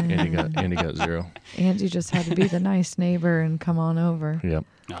 Yeah, Andy got 0. Andy just had to be the nice neighbor and come on over. Yep.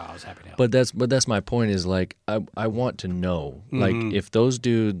 No, I was happy to help. But that's my point is like I want to know like if those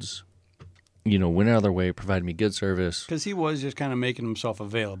dudes, went out of their way, provided me good service. Because he was just kind of making himself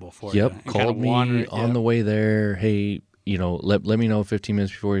available for Yep. you. and Called kinda me wandering- on the way there. Hey, let me know 15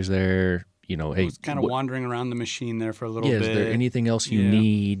 minutes before he's there. Hey, was kind of wandering around the machine there for a little yeah, bit. is there anything else you Yeah.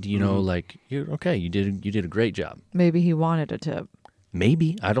 need? Like you're okay. You did a great job. Maybe he wanted a tip.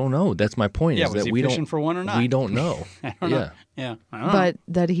 Maybe I don't know. That's my point. Yeah, is was that he we fishing don't for one or not? We don't know. I don't yeah. know. Yeah, I don't know. But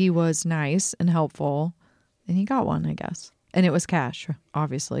that he was nice and helpful, and he got one, I guess. And it was cash,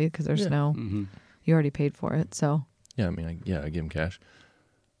 obviously, because there's no, you already paid for it. So Yeah, I mean, I give him cash.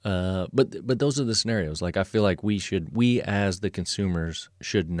 But those are the scenarios. Like I feel like we as the consumers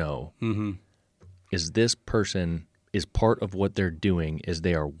should know. Is this person is part of what they're doing is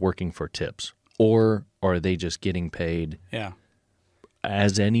they are working for tips, or are they just getting paid yeah.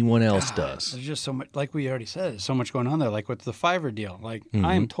 as anyone else does? There's just so much, like we already said, there's so much going on there. Like with the Fiverr deal, like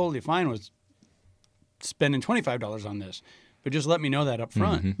I am totally fine with spending $25 on this, but just let me know that up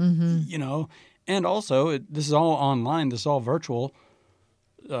front, And also, this is all online. This is all virtual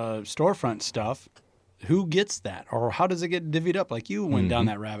storefront stuff. Who gets that, or how does it get divvied up? Like you went down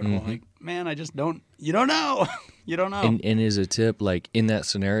that rabbit hole. Like, man, I just don't. You don't know. You don't know. And is a tip like in that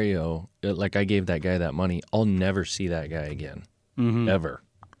scenario? Like I gave that guy that money. I'll never see that guy again, ever.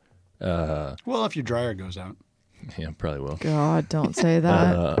 Well, if your dryer goes out. Yeah, probably will. God, don't say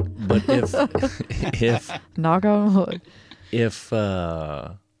that. But if Knock on wood. if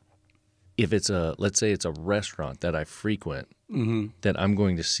it's let's say it's a restaurant that I frequent, that I'm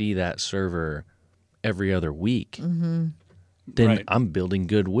going to see that server every other week, then Right. I'm building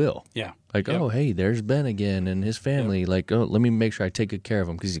goodwill. Yeah. Like, Yep. oh, hey, there's Ben again and his family. Like, oh, let me make sure I take good care of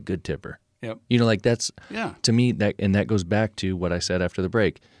him because he's a good tipper. Yep. You know, like that's Yeah. to me that goes back to what I said after the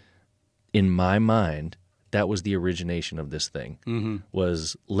break. In my mind, that was the origination of this thing.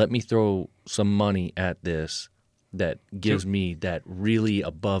 Was let me throw some money at this that gives me that really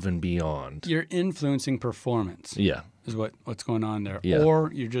above and beyond. You're influencing performance. Yeah. Is what's going on there. Yeah.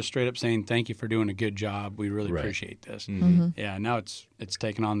 Or you're just straight up saying, thank you for doing a good job. We really Right. appreciate this. Mm-hmm. Yeah, now it's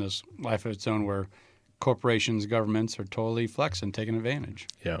taken on this life of its own where corporations, governments are totally flexing, taking advantage.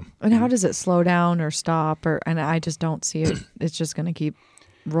 Yeah. And how does it slow down or stop? And I just don't see it. It's just going to keep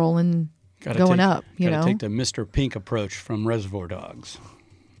rolling, going up, you know? Take the Mr. Pink approach from Reservoir Dogs.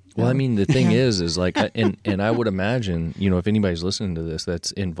 Well, I mean, the thing is like, and I would imagine, you know, if anybody's listening to this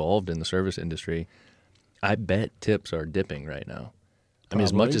that's involved in the service industry, I bet tips are dipping right now. I mean,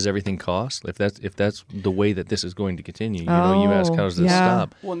 as much Probably. as everything costs, if that's the way that this is going to continue, you know, you ask how does this yeah.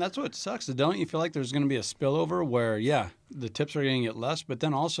 stop? Well, and that's what sucks. Don't you feel like there's going to be a spillover where, yeah, the tips are going to get less, but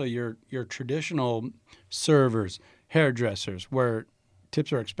then also your traditional servers, hairdressers, where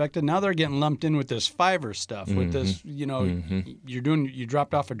tips are expected. Now they're getting lumped in with this Fiverr stuff, with this, you know, you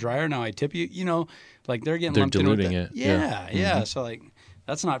dropped off a dryer, now I tip you, you know, like they're getting They're lumped in with diluting that. it. Yeah. Yeah. So like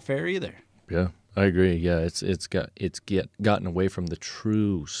that's not fair either. Yeah, I agree. Yeah, it's gotten away from the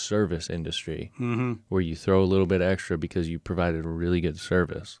true service industry where you throw a little bit extra because you provided a really good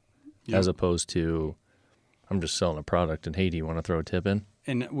service, as opposed to I'm just selling a product and hey, do you want to throw a tip in?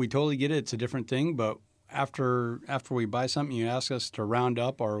 And we totally get it. It's a different thing, but after we buy something, you ask us to round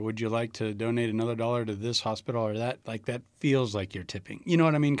up, or would you like to donate another $1 to this hospital or that? Like that feels like you're tipping. You know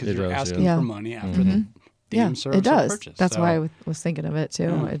what I mean? Because It you're does, asking yeah. for money after the Yeah, service it does. or purchase. That's So, why I was thinking of it too.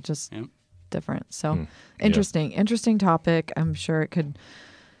 Yeah. It just Yeah. different. So interesting topic. I'm sure it could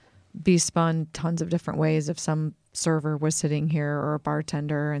be spun tons of different ways if some server was sitting here or a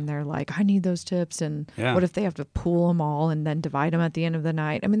bartender and they're like, I need those tips. And Yeah. what if they have to pool them all and then divide them at the end of the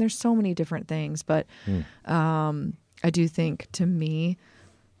night? I mean, there's so many different things, but I do think to me,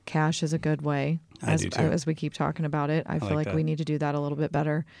 cash is a good way. I do too. As we keep talking about it, I feel like like that. we need to do that a little bit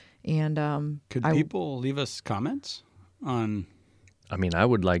better. And Could people leave us comments on? I mean, I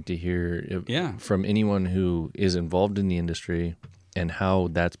would like to hear from anyone who is involved in the industry and how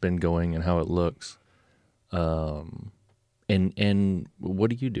that's been going and how it looks. And what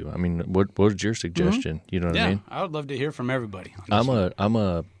do you do? I mean, what was your suggestion? You know what I mean? I would love to hear from everybody. on this I'm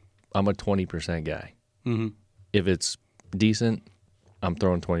one. a 20% guy. If it's decent, I'm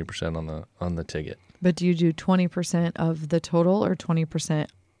throwing 20% on the ticket. But do you do 20% of the total or 20%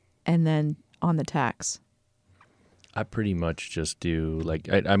 and then on the tax? I pretty much just do like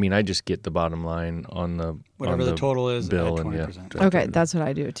I mean I just get the bottom line on the Whatever on the total is, bill add and 20%. Okay, that's what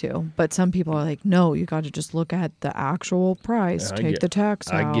I do too. But some people are like, no, you got to just look at the actual price, I take get- the tax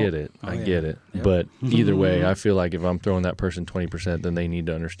out. I get it. I get it. But either way, I feel like if I'm throwing that person 20%, then they need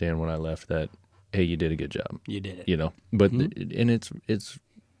to understand when I left that, hey, you did a good job. You did it. You know. But and it's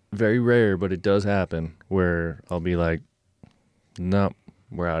very rare, but it does happen where I'll be like, nope,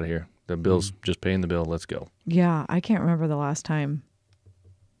 we're out of here. The bill's just paying the bill. Let's go. Yeah, I can't remember the last time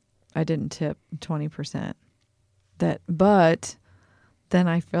I didn't tip 20%. But then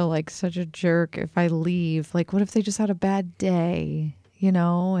I feel like such a jerk if I leave. Like, what if they just had a bad day, you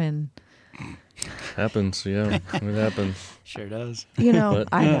know? And, Happens, yeah. It happens. Sure does. you know, But-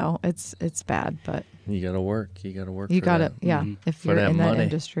 I know it's bad, but You gotta work. You gotta work. you for got that. to, yeah, if For you're that in that money.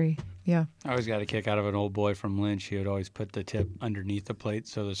 industry. Yeah. I always got a kick out of an old boy from Lynch. He would always put the tip underneath the plate,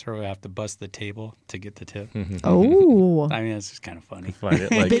 so the server would have to bust the table to get the tip. Oh. I mean, it's just kind of funny. Find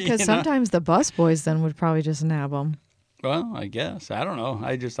it like Because You know? sometimes the bus boys then would probably just nab them. Well, I guess. I don't know.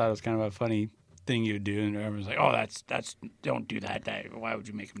 I just thought it was kind of a funny thing you would do, and everyone's like, "Oh, that's don't do that. Why would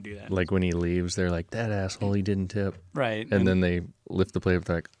you make him do that?" like when he leaves, they're like, that asshole, he didn't tip. Right. And then they lift the plate up,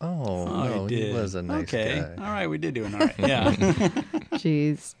 they're like, oh, no, he he did. was a nice okay. guy. All right, we did do it. All right. Yeah.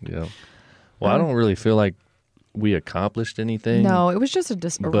 Jeez. Yeah. Well, I don't really feel like we accomplished anything. No, it was just a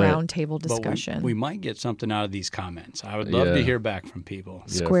But- round table But discussion. we might get something out of these comments. I would love to Yeah. hear back from people.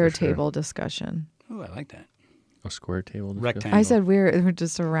 Yeah, Square for sure. table discussion. Oh, I like that. A square table. discussion? Rectangle. I said we're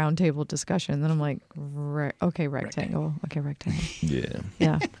just a round table discussion. Then I'm like, okay, rectangle. Okay, rectangle. Yeah.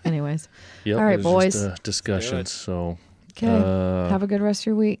 Yeah. Anyways. Yep, All right, it was just, boys. discussions. So, Okay. Uh, Have a good rest of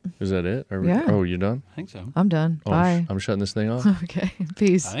your week. is that it? Yeah. Oh, you done? I think so. I'm done. Oh, Bye. I'm shutting this thing off. Okay.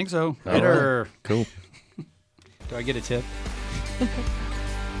 Peace. I think so. All right. Later. Cool. Do I get a tip?